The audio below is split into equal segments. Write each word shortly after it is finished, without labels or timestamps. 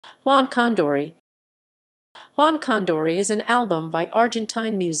Juan Condori. Juan Condori is an album by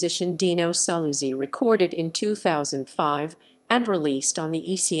Argentine musician Dino Saluzzi recorded in 2005 and released on the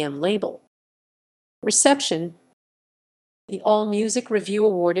ECM label. Reception. The AllMusic review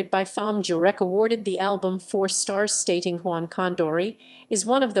awarded by FAM-Jurek awarded the album 4 stars, stating Juan Condori is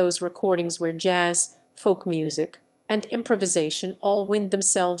one of those recordings where jazz, folk music, and improvisation all wind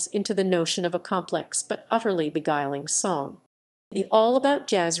themselves into the notion of a complex but utterly beguiling song. The All About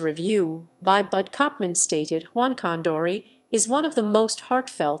Jazz review by Bud Kopman stated Juan Condori is one of the most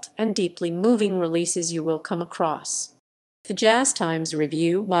heartfelt and deeply moving releases you will come across. The Jazz Times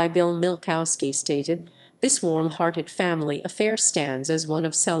review by Bill Milkowski stated, this warm-hearted family affair stands as one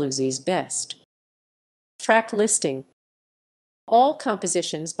of Saluzzi's best. Track listing. All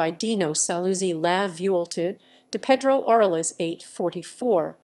compositions by Dino Saluzzi. La Vuelta de Pedro Orellas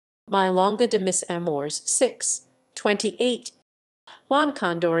 8:44. Milonga de Mis Amores 6:28. Juan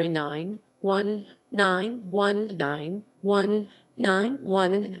Condori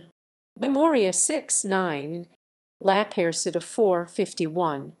 9:1-9-1-9-1-9-1. Memoria 6:9. La Persida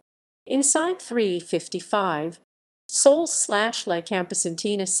 4:51. Inside 3:55. Soul/La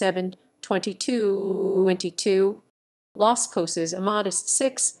Campesantina 7:22-22. Las Cosas Amadas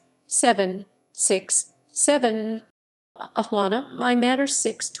 6:7-6-7. Juana, My Matter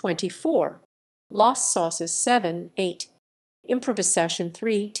 6:24. Las Sauces 7:8. Improvisation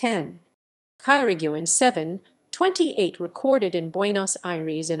 3:10. Cairiguan 7:28, recorded in Buenos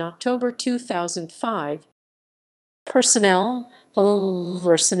Aires in October 2005. Personnel.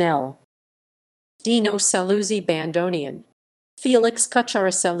 Dino Saluzzi, bandoneon. Felix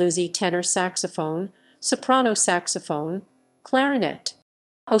Cuchara Saluzzi, tenor saxophone, soprano saxophone, clarinet.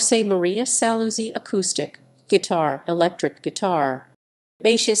 Jose Maria Saluzzi, acoustic, guitar, electric guitar.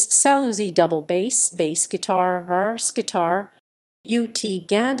 Bassist Saluzzi, double bass, bass guitar, guitar. UT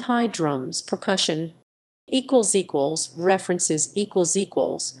Gad, high drums, percussion. References.